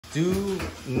Do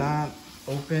not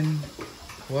open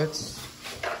what's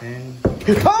in.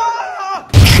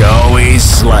 Joey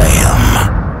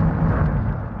Slam.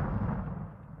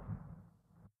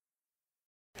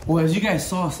 Well, as you guys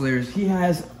saw, Slayers, he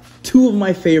has two of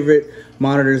my favorite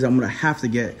monitors I'm gonna have to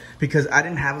get because I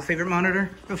didn't have a favorite monitor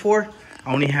before.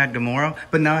 I only had Gamora,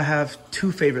 but now I have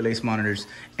two favorite lace monitors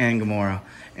and Gamora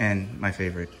and my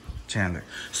favorite Chandler.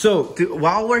 So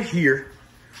while we're here,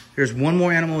 there's one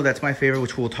more animal that's my favorite,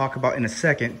 which we'll talk about in a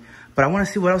second. But I want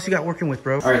to see what else you got working with,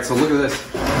 bro. All right, so look at this.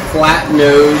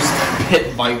 Flat-nosed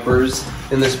pit vipers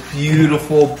in this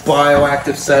beautiful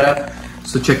bioactive setup.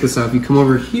 So check this out. If you come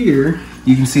over here,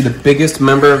 you can see the biggest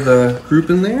member of the group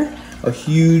in there. A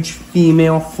huge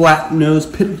female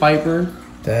flat-nosed pit viper.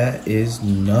 That is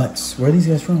nuts. Where are these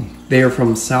guys from? They are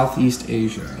from Southeast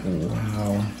Asia.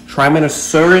 Wow.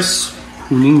 Trimenosaurus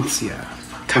hunintia.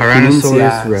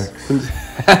 Tyrannosaurus Rex.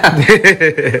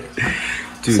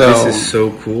 Dude, this is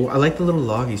so cool. I like the little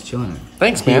log he's chilling in.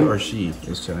 Thanks, man. He or she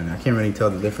is chilling in. I can't really tell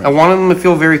the difference. I wanted them to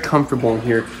feel very comfortable in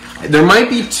here. There might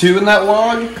be two in that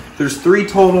log. There's three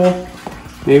total.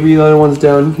 Maybe the other one's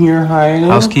down here hiding.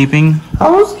 Housekeeping.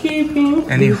 Housekeeping.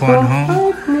 Anyone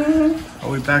home? Are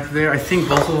we back there? I think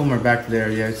both of them are back there.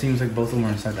 Yeah, it seems like both of them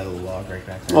are inside that little log right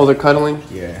back there. Oh, they're cuddling?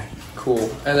 Yeah. Cool.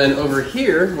 And then over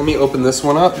here, let me open this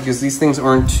one up because these things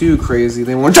aren't too crazy.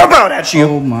 They won't jump out at you.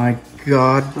 Oh my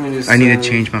god. I need to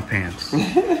change my pants.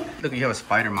 Look, you have a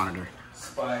spider monitor.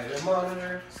 Spider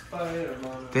monitor, spider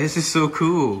monitor. This is so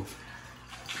cool.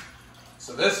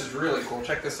 So this is really cool.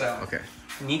 Check this out. Okay.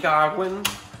 Nicaraguan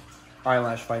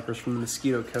eyelash vipers from the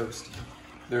Mosquito Coast.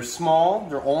 They're small.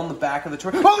 They're all in the back of the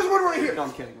truck. Oh, there's one right here. No,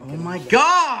 I'm kidding. Oh my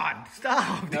god!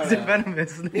 Stop! These are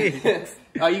venomous snakes.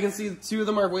 You can see two of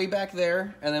them are way back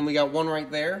there, and then we got one right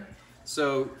there.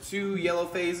 So two yellow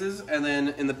phases, and then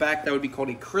in the back that would be called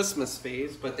a Christmas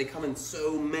phase, but they come in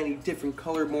so many different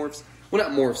color morphs. Well,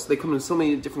 not morphs. They come in so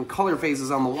many different color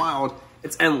phases on the wild.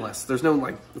 It's endless. There's no,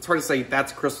 like, it's hard to say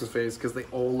that's a Christmas phase because they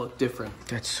all look different.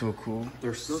 That's so cool.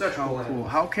 They're such cool. cool.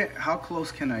 How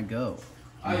close can I go?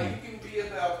 You can be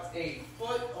about a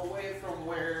foot away from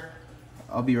where...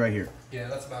 I'll be right here. Yeah,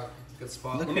 that's about a good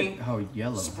spot. Look at how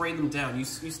yellow. Spray them down. You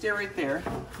stay right there.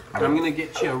 And I'm going to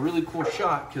get you a really cool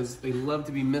shot because they love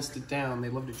to be misted down. They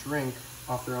love to drink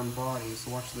off their own bodies.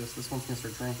 So watch this. This one's going to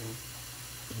start drinking.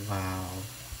 Wow.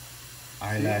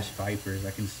 Eyelash vipers.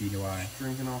 I can see why.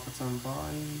 Drinking off its own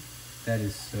body. That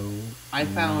is so I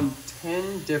found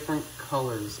 10 different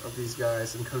colors of these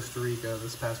guys in Costa Rica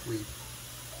this past week.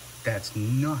 That's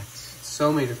nuts.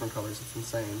 So many different colors. It's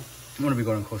insane. I'm going to be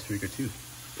going to Costa Rica too.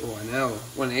 Oh, I know.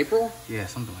 When, April? Yeah,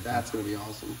 something like That's that. going to be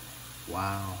awesome.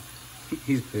 Wow.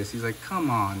 He's pissed. He's like, come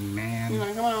on, man. He's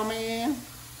like, come on, man.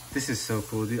 This is so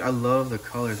cool, dude. I love the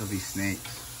colors of these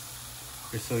snakes.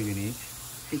 They're so unique.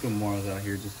 I think Gamora's out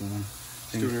here just doing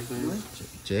Doing her thing.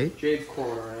 Jade? Jade's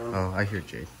crawling around. Oh, I hear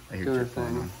Jade. I hear Doing her Jade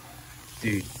flying thing. on.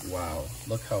 Dude, wow.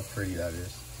 Look how pretty that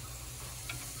is.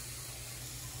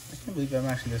 I can't believe I'm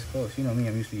actually this close. You know me,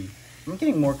 I'm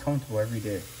getting more comfortable every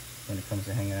day when it comes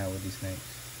to hanging out with these snakes.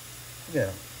 Yeah.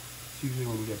 It's usually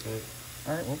when you get bit.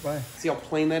 All right, well, bye. See how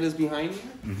plain that is behind you?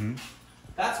 Mm-hmm.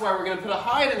 That's why we're going to put a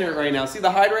hide in there right now. See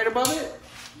the hide right above it?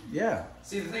 Yeah.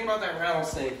 See, the thing about that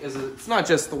rattlesnake is it's not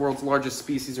just the world's largest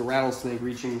species of rattlesnake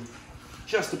reaching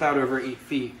just about over 8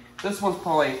 feet. This one's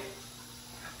probably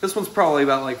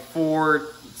about like 4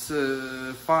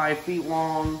 to 5 feet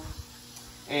long.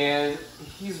 And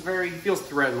he feels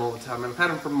threatened all the time. I've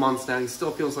had him for months now. He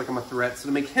still feels like I'm a threat. So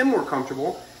to make him more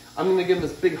comfortable, I'm going to give him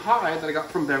this big hide that I got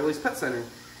from Beverly's Pet Center.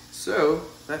 So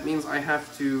that means I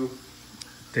have to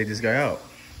take this guy out.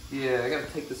 Yeah, I got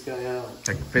to take this guy out.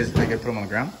 Like physically, put him on the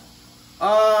ground?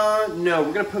 No,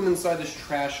 we're going to put him inside this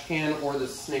trash can or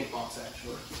this snake box,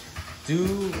 actually.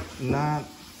 Do not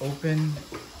open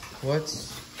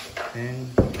what's in...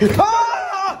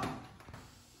 Ah!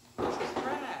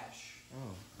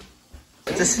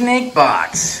 It's a snake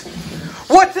box.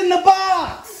 What's in the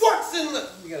box? What's in the...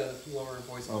 We gotta lower our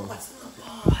voice. Oh. What's in the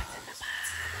box?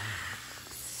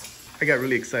 I got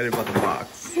really excited about the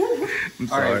box. I'm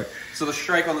sorry. All right. So the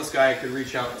strike on this guy could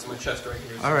reach out to my chest right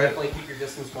here. So all right. Definitely keep your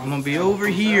distance. I'm gonna be over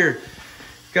here.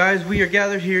 Guys, we are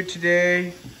gathered here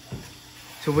today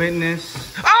to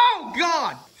witness... Oh,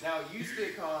 God! Now, you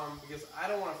stay calm because I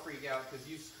don't want to freak out because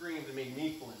you screamed to make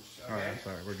me flinch, okay? All right, I'm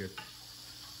sorry. We're good.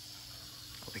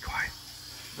 I'll be quiet.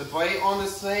 The bite on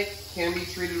this snake can be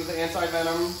treated with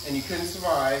anti-venom, and you couldn't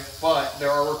survive, but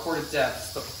there are recorded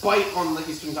deaths. The bite on the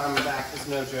Eastern Diamondback is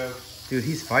no joke. Dude,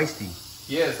 he's feisty.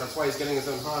 He is. That's why he's getting his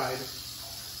own hide.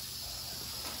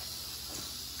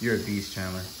 You're a beast,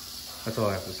 Chandler. That's all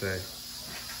I have to say.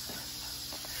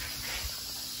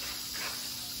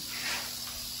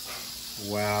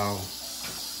 Wow.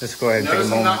 Let's go ahead and take a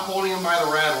Notice I'm moment. not holding him by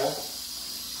the rattle.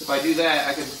 If I do that,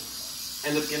 I could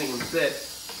end up getting him bit.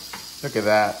 Look at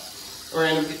that. Or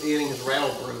end up getting his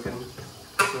rattle broken.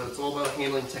 So it's all about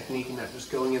handling technique and not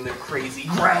just going in there crazy,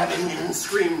 grabbing and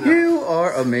screaming. You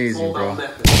are amazing, All bro. about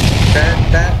method.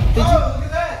 That. Oh, look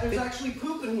at that! There's actually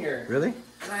poop in here. Really?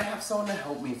 And I have someone to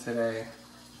help me today.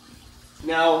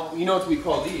 Now, you know what we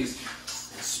call these?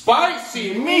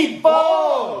 Spicy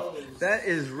meatballs! That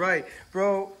is right.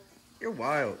 Bro, you're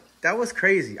wild. That was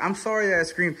crazy. I'm sorry that I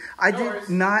screamed. I did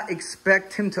not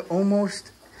expect him to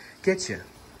almost get you.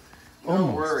 No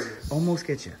worries. Almost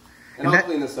get you. And I'll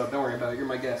clean this up. Don't worry about it. You're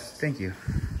my guest. Thank you.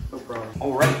 No problem.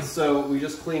 All right, so we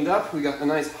just cleaned up. We got a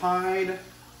nice hide.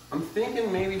 I'm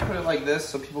thinking maybe put it like this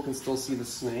so people can still see the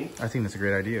snake. I think that's a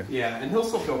great idea. Yeah, and he'll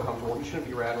still feel comfortable. He shouldn't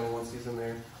be rattling once he's in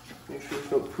there. Make sure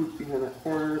there's no poop behind that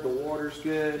corner. The water's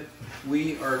good.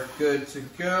 We are good to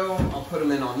go. I'll put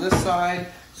him in on this side.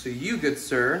 So you, good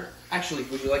sir. Actually,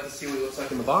 would you like to see what he looks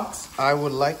like in the box? I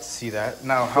would like to see that.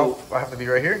 Now, how I have to be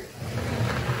right here?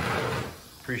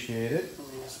 Appreciate it.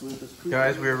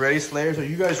 Guys, we're ready, Slayers. Are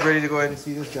you guys ready to go ahead and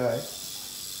see this guy?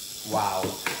 Wow.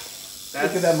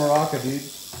 Look at that maraca, dude.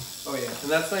 Oh yeah, and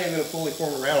that's not even a fully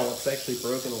formed rattle. It's actually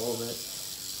broken a little bit.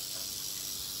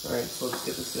 All right, so let's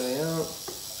get this guy out.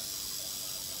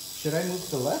 Should I move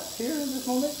to the left here in this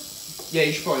moment? Yeah,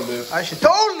 you should probably move. I should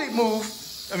totally move.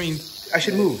 I mean, I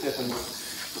should move. Definitely.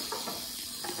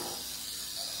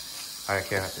 I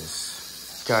got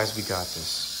this. Guys, we got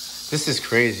this. This is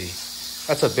crazy.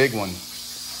 That's a big one.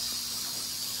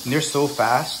 And they're so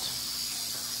fast.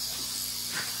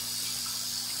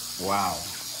 Wow.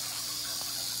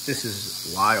 This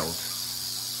is wild.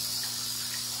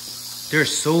 They're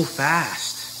so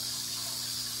fast.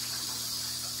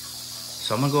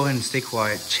 So I'm gonna go ahead and stay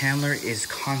quiet. Chandler is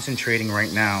concentrating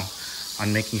right now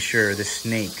on making sure the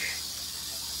snake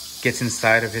gets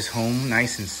inside of his home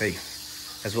nice and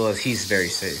safe, as well as he's very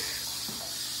safe.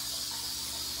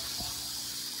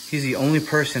 He's the only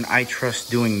person I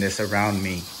trust doing this around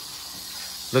me.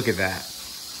 Look at that.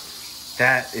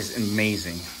 That is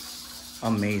amazing.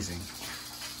 Amazing.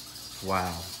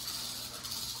 Wow.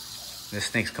 This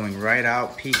snake's coming right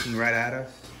out, peeking right at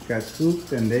us. Got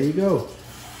scooped, and there you go.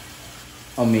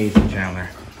 Amazing, Chandler.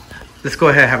 Let's go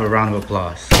ahead and have a round of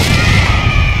applause.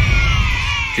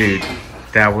 Dude,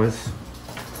 that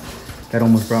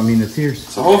almost brought me into tears.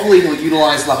 So hopefully he'll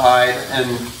utilize the hide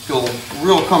and feel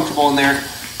real comfortable in there.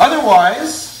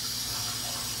 Otherwise,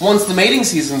 once the mating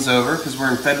season's over, because we're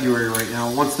in February right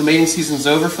now, once the mating season's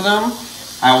over for them,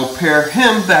 I will pair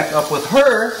him back up with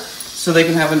her so they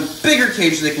can have a bigger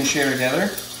cage they can share together.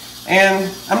 And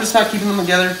I'm just not keeping them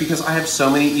together because I have so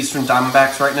many Eastern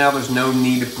Diamondbacks right now, there's no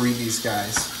need to breed these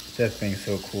guys. That thing's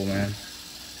so cool, man.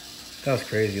 That was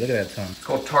crazy. Look at that tongue. It's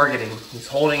called targeting. He's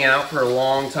holding out for a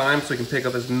long time so he can pick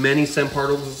up as many scent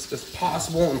particles as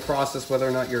possible and process whether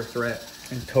or not you're a threat.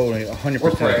 And totally 100%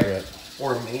 Or prey. threat.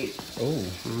 Or a mate. Oh,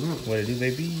 what it do,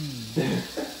 baby?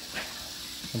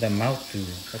 With that mouth too.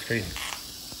 That's crazy.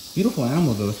 Beautiful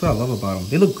animals, though. That's what I love about them.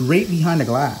 They look great behind the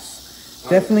glass.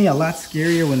 Definitely a lot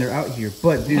scarier when they're out here.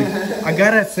 But, dude, I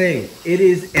gotta say, it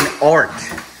is an art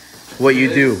what you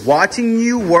do. Watching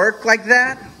you work like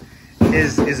that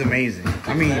is amazing.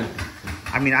 I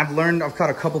mean, I've caught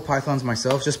a couple pythons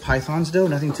myself. Just pythons, though.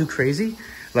 Nothing too crazy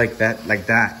like that.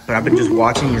 But I've been just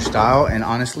watching your style, and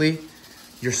honestly,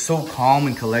 you're so calm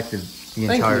and collected the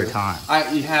entire time.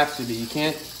 You have to be. You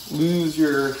can't lose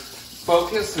your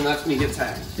focus, and that's when you get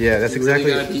tagged. Yeah, that's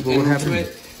exactly what what happened.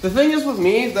 The thing is with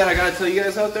me that I gotta tell you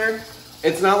guys out there,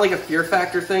 it's not like a fear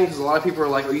factor thing, because a lot of people are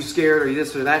like, are you scared, are you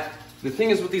this or that? The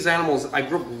thing is with these animals, I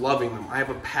grew up loving them. I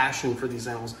have a passion for these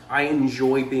animals. I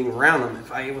enjoy being around them.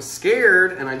 If I was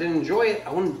scared and I didn't enjoy it,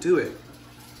 I wouldn't do it.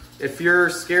 If you're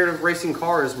scared of racing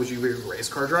cars, would you be a race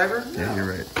car driver? Yeah, No.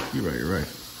 you're right. You're right.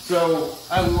 So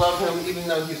I love him, even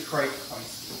though he's quite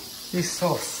feisty. He's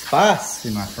so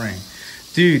spicy, my friend.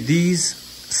 Dude, these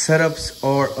setups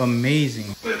are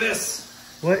amazing. Look at this.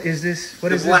 What is this?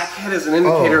 What is The black this? head is an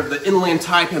indicator of the inland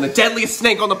taipan, the deadliest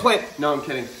snake on the planet. No, I'm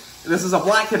kidding. This is a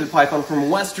black-headed python from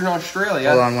Western Australia.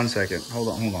 Hold on one second. Hold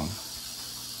on.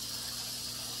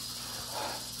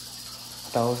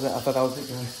 I thought that was it,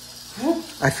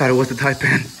 guys. I thought it was the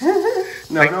taipan.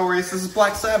 No worries. This is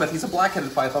Black Sabbath. He's a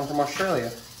black-headed python from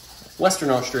Australia. Western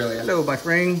Australia. Hello, my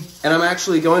friend. And I'm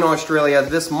actually going to Australia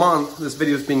this month. This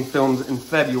video is being filmed in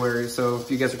February, so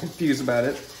if you guys are confused about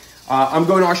it. I'm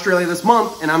going to Australia this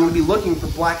month, and I'm going to be looking for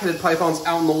black-headed pythons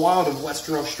out in the wild of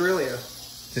Western Australia.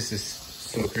 This is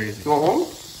so crazy. You want home?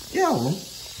 Yeah, well,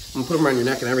 I'm gonna put them around your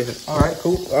neck and everything. All right,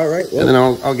 cool. All right. Well, And then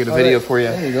I'll get a video for you.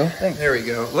 There you go. Thanks. There we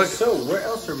go. Look. So, where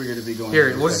else are we going to be going?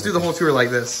 Here, we'll just do the whole tour like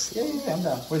this. Yeah, I'm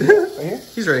down. Where's he? Right here?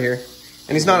 He's right here.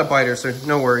 And he's not a biter, so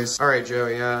no worries. All right,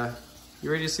 Joey.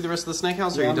 You ready to see the rest of the snake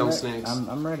house, or are you done with snakes?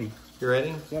 I'm ready. You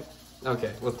ready? Yep.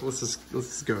 Okay, let's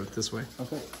just go this way.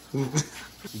 Okay.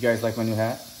 You guys like my new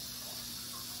hat?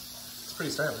 It's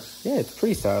pretty stylish. Yeah, it's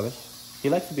pretty stylish. He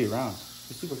likes to be around.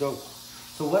 He's super dope.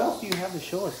 So what else do you have to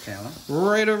show us, Chandler?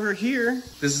 Right over here.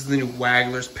 This is the new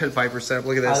Waggler's Pit Viper setup.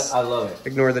 Look at this. I love it.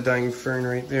 Ignore the dying fern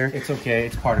right there. It's okay.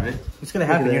 It's part of it. It's gonna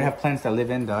happen. You're gonna have plants that live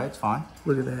and die. It's fine.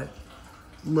 Look at that.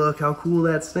 Look how cool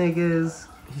that snake is.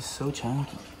 He's so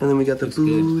chunky. And then we got the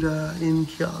Buddha in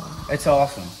here. It's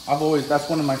awesome. That's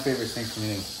one of my favorite snakes to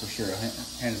me, for sure,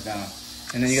 hands down.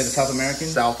 And then you got the South American?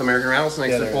 South American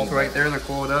rattlesnakes. They're both right there. They're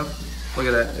coiled up. Look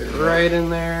at that. They're right in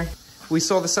there. We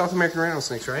saw the South American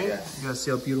rattlesnakes, right? Yes. You guys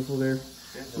see how beautiful they're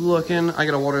looking. I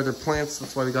gotta water their plants.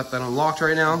 That's why we got that unlocked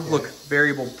right now. Okay. Look,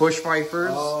 variable bush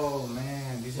vipers. Oh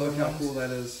man, these look how cool that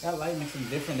is. That light makes them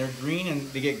different. They're green and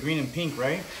they get green and pink,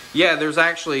 right? Yeah, there's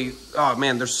actually, oh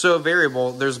man, they're so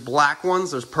variable. There's black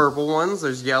ones, there's purple ones,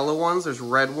 there's yellow ones, there's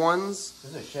red ones.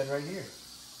 There's a shed right here.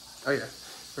 Oh yeah,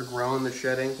 they're growing, they're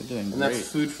shedding. They're doing and great. That's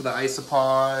food for the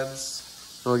isopods.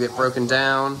 They'll get broken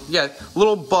down. Yeah,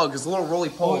 little bugs, little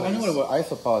roly-polies. Oh, I know what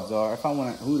isopods are. I found one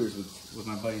at Hooters with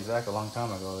my buddy Zach a long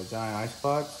time ago. The giant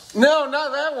isopods. No,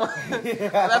 not that one.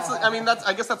 Yeah.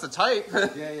 I guess that's a type.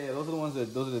 Yeah. Those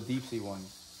are the deep sea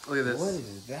ones. Look at this. What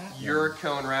is that?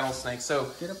 Eurocone rattlesnake.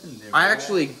 So get up in there. I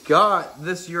actually got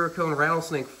this Eurocone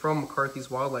rattlesnake from McCarthy's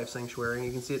Wildlife Sanctuary, and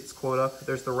you can see it's quote up.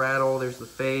 There's the rattle. There's the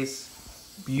face.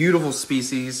 Beautiful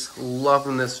species.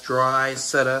 Loving this dry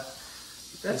setup.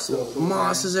 That's so cool,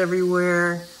 mosses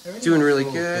everywhere. Doing really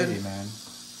good. Pretty, man.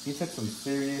 You took some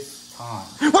serious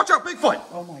time. Watch out, Bigfoot!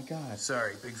 Oh my God.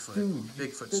 Sorry, Bigfoot. Dude,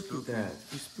 Bigfoot spooked that.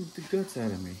 You spooked the guts out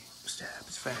of me. Stab,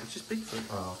 it's fine. It's just Bigfoot.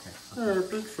 Oh,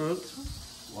 okay.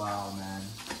 Bigfoot. Wow, man.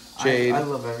 Jade. I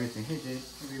love everything. Hey, Jade.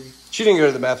 Hey, baby. She didn't go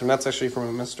to the bathroom. That's actually from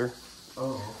a mister.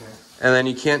 Oh, okay. And then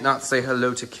you can't not say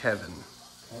hello to Kevin.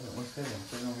 Kevin, what's Kevin?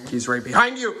 Kevin over here? He's right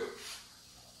behind you.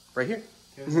 Right here.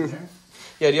 Kevin's there?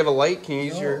 Yeah, do you have a light? Can you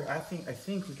use your... I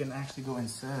think we can actually go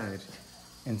inside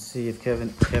and see if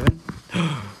Kevin...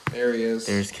 There he is.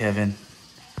 There's Kevin.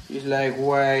 He's like,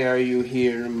 why are you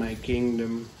here in my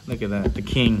kingdom? Look at that, the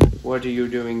king. What are you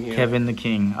doing here? Kevin the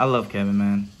king. I love Kevin,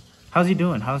 man. How's he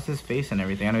doing? How's his face and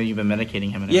everything? I know you've been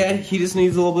medicating him and everything. Yeah, he just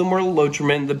needs a little bit more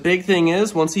Lotrimin. The big thing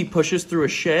is, once he pushes through a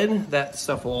shed, that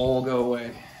stuff will all go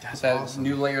away. That awesome.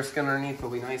 New layer of skin underneath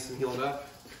will be nice and healed up.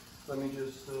 Let me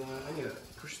just, I need to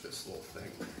push this little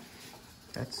thing.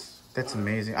 That's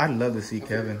amazing. I'd love to see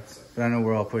Kevin, but I know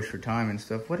we're all pushed for time and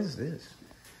stuff. What is this?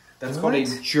 That's called a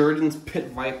Jordan's Pit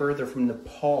Viper. They're from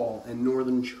Nepal and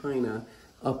northern China,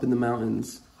 up in the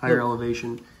mountains, higher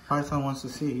elevation. Python wants to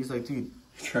see. He's like, dude.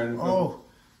 Trying to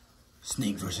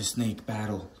snake versus snake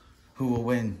battle. Who will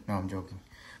win? No, I'm joking.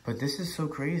 But this is so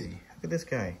crazy. Look at this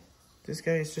guy. This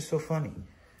guy is just so funny.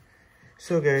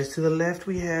 So guys, to the left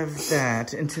we have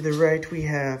that, and to the right we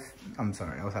have... I'm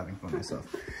sorry, I was having fun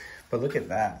myself. But look at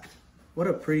that. What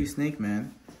a pretty snake,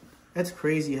 man. That's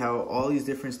crazy how all these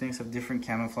different snakes have different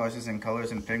camouflages and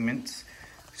colors and pigments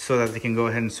so that they can go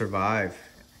ahead and survive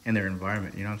in their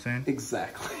environment. You know what I'm saying?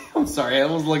 Exactly. I'm sorry, I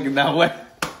was looking that way.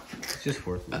 It's just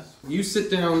worthless. You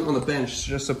sit down on the bench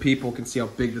just so people can see how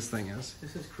big this thing is.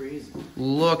 This is crazy.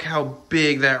 Look how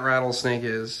big that rattlesnake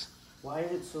is. Why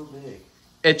is it so big?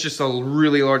 It's just a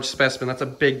really large specimen. That's a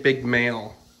big, big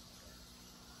male.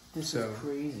 This is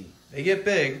crazy. They get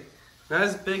big. Not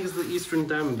as big as the Eastern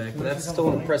Diamondback, but that's still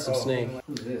an impressive snake.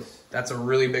 Who's this? That's a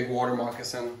really big water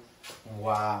moccasin.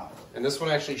 Wow. And this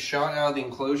one actually shot out of the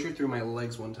enclosure through my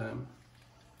legs one time.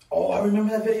 Oh, I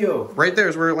remember that video. Right there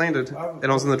is where it landed. And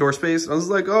I was in the door space. I was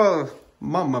like, oh,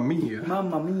 mamma mia.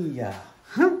 Mamma mia.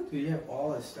 Dude, you have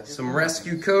all this stuff. Some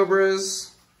rescue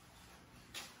cobras.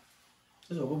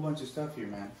 There's a whole bunch of stuff here,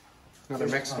 man. Another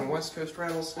Mexican West Coast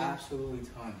rattlesnake. Absolutely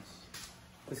tons.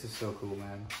 This is so cool,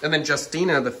 man. And then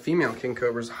Justina, the female king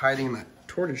cobra, is hiding in that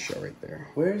tortoise shell right there.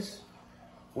 Where's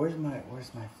my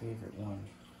favorite one?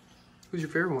 Who's your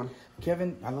favorite one?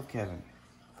 Kevin. I love Kevin,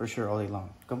 for sure, all day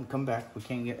long. Come back. We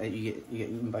can't get you get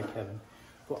eaten by Kevin.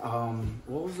 Well,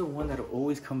 what was the one that would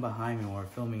always come behind me when we were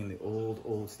filming in the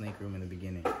old snake room in the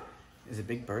beginning? Is it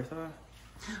Big Bertha?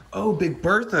 Oh, Big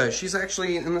Bertha. She's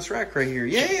actually in this rack right here.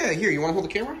 Yeah. Here, you want to hold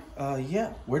the camera?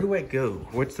 Yeah. Where do I go?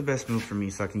 What's the best move for me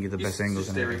so I can get the best angles?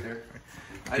 Just stay right there.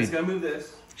 I just gotta move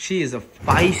this. She is a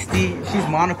feisty. She's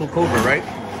monocle cobra, right?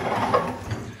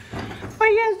 Oh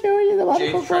yes, Joey is a monocle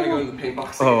cobra. Jade's trying to go in the paint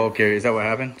box. Oh, okay. Is that what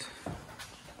happened?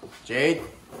 Jade,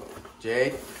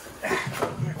 Jay.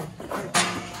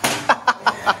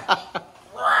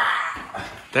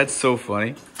 That's so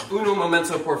funny. Uno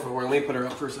momento, por favor. Let me put her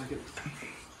up for a second.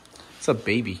 It's a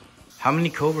baby. How many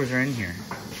cobras are in here?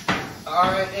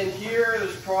 Alright, in here,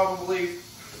 there's probably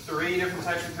 3 different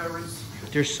types of cobras.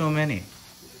 There's so many.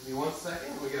 Give me 1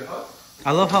 second. We get a hook.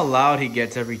 I love how loud he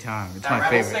gets every time. It's my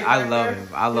favorite. I love him.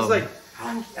 I love him. He's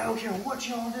like, I don't care what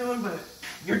y'all doing, but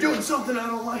you're doing something I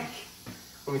don't like.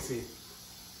 Let me see.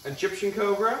 Egyptian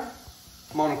cobra,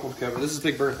 monocled cobra. This is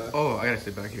Big Bertha. Oh, I gotta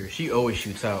sit back here. She always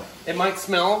shoots out. It might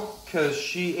smell because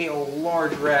she ate a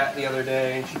large rat the other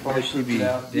day and she probably pooped it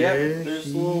out. Yep,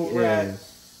 there's a little rat.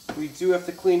 We do have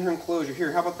to clean her enclosure.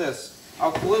 Here, how about this?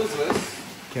 I'll close this.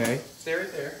 Okay. Stay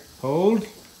right there. Hold.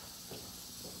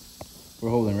 We're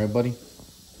holding, right, buddy?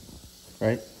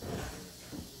 Right?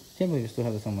 Can't believe you still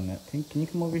have this on my neck. Can you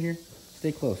come over here?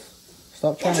 Stay close.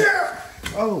 Stop trying to...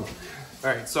 Oh!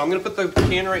 Alright, so I'm going to put the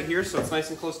can right here so it's nice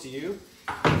and close to you.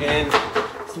 And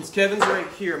since Kevin's right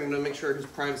here, I'm going to make sure his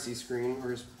privacy screen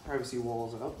or his privacy wall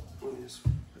is up. Let me just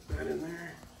put that in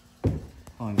there.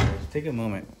 Hold on, guys. Take a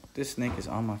moment. This snake is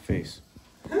on my face.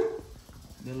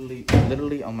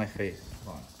 Literally on my face.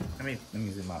 Hold on. Let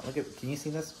me zoom out. Look at... Can you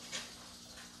see this?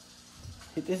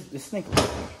 This snake looks like...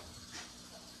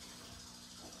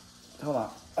 Hold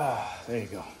on. Ah, there you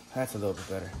go. That's a little bit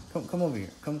better. Come over here.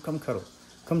 Come cuddle.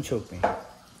 Come choke me.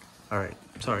 All right.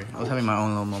 Sorry. I was having my own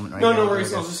little moment right now. No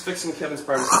worries. I was just fixing Kevin's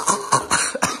privacy.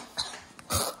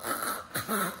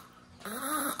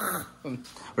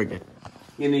 We're good.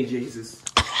 Give me Jesus.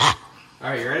 All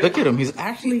right, you ready? Look at him. He's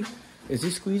actually... Is he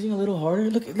squeezing a little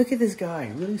harder? Look at this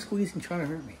guy. Really squeezing, trying to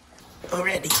hurt me.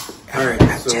 Already. All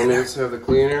right. So let me just have the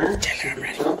cleaner. Chandler, I'm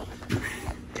ready.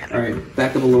 All right.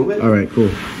 Back up a little bit. All right. Cool.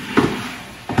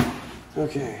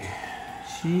 Okay.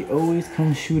 She always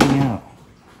comes shooting out.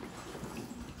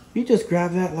 You just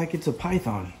grab that like it's a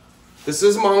python. This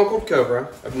is a monocled cobra.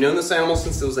 I've known this animal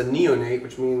since it was a neonate,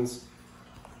 which means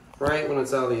right when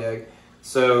it's out of the egg.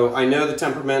 So I know the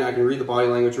temperament. I can read the body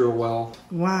language real well.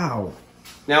 Wow.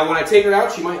 Now when I take her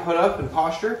out, she might hood up and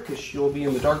posture because she'll be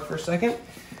in the dark for a second.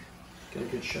 Get a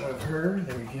good shot of her.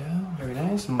 There we go. Very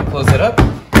nice. I'm going to close that up.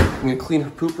 I'm going to clean her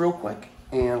poop real quick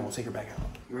and we'll take her back out.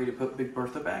 You ready to put Big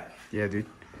Bertha back? Yeah, dude.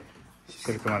 She's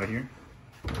gonna come out of here.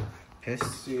 Pissed.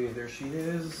 Let's see, there she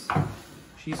is.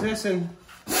 She's hissing.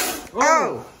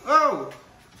 Oh! Oh!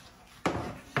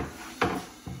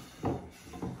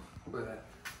 Look at that.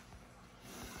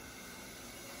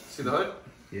 See the hood?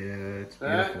 Yeah, it's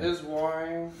beautiful. That is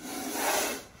why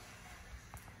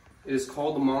it is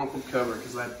called the monocled cobra,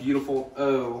 because that beautiful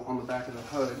O on the back of the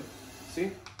hood.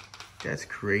 See? That's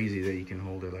crazy that you can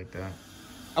hold her like that.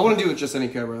 I wouldn't do it with just any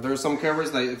cobra. There are some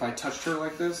cobras that if I touched her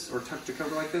like this, or touched a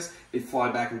cobra like this, they'd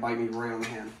fly back and bite me right on the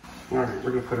hand. All right,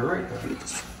 we're gonna put her right there.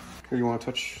 Here, you wanna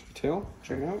touch the tail?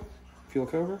 Check it out. Feel a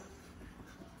cobra?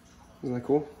 Isn't that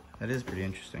cool? That is pretty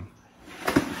interesting.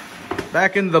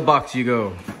 Back into the box you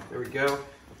go. There we go.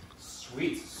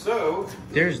 Sweet. So...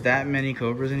 There's that many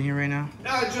cobras in here right now?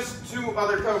 just 2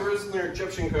 other cobras, and they're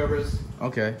Egyptian cobras.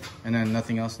 Okay. And then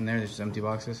nothing else in there? There's just empty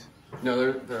boxes?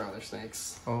 No, they're other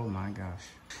snakes. Oh my gosh.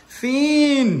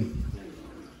 Finn!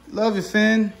 Love you,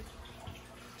 Finn.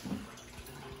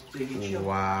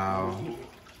 Wow.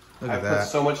 Look at that. I put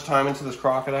so much time into this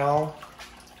crocodile,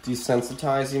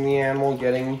 desensitizing the animal,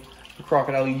 getting the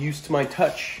crocodile used to my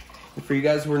touch. And for you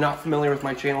guys who are not familiar with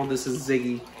my channel, this is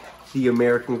Ziggy, the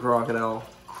American crocodile,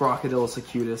 Crocodylus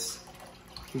acutus.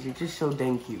 Because you're just so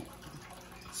dang cute.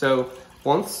 So,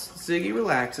 once Ziggy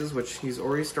relaxes, which he's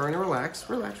already starting to relax,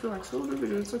 relax.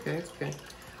 It's okay.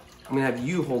 I'm gonna have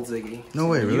you hold Ziggy. No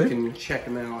way, really? You can check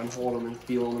him out and hold him and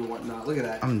feel him and whatnot. Look at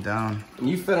that. I'm down. And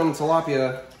you fed him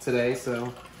tilapia today,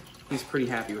 so he's pretty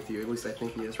happy with you. At least I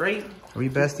think he is, right? Are we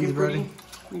besties, buddy?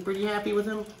 You pretty happy with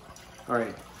him? All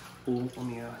right. Ooh, let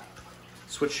me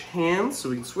switch hands so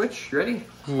we can switch. You ready?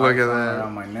 Look at that.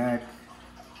 Around my neck.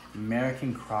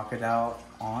 American crocodile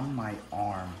on my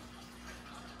arm.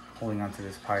 Holding onto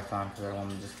this python because I don't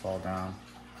want him to just fall down.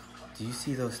 Do you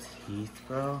see those teeth,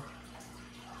 bro?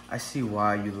 I see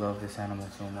why you love this animal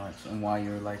so much and why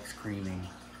you're like screaming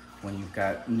when you've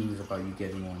got news about you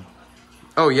getting one.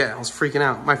 Oh yeah, I was freaking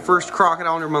out. My first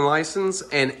crocodile under my license,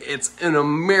 and it's an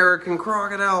American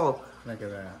crocodile. Look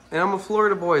at that. And I'm a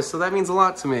Florida boy, so that means a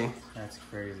lot to me. That's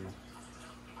crazy.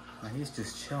 Now he's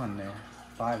just chilling there,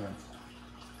 vibing.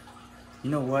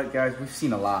 You know what, guys? We've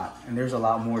seen a lot, and there's a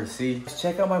lot more to see. Just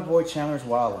check out my boy Chandler's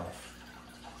Wildlife.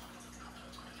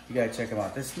 You gotta check him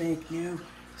out. This snake new.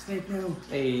 Snake new.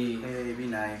 Hey, be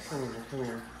nice. Come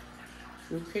here.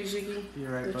 You okay, Ziggy?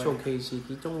 You're right, It's buddy. okay,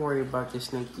 Ziggy. Don't worry about this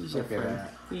snake. He's your friend.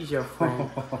 He's your friend.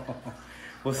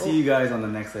 We'll see you guys on the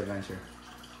next adventure.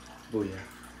 Booyah.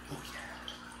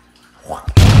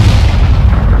 Booyah.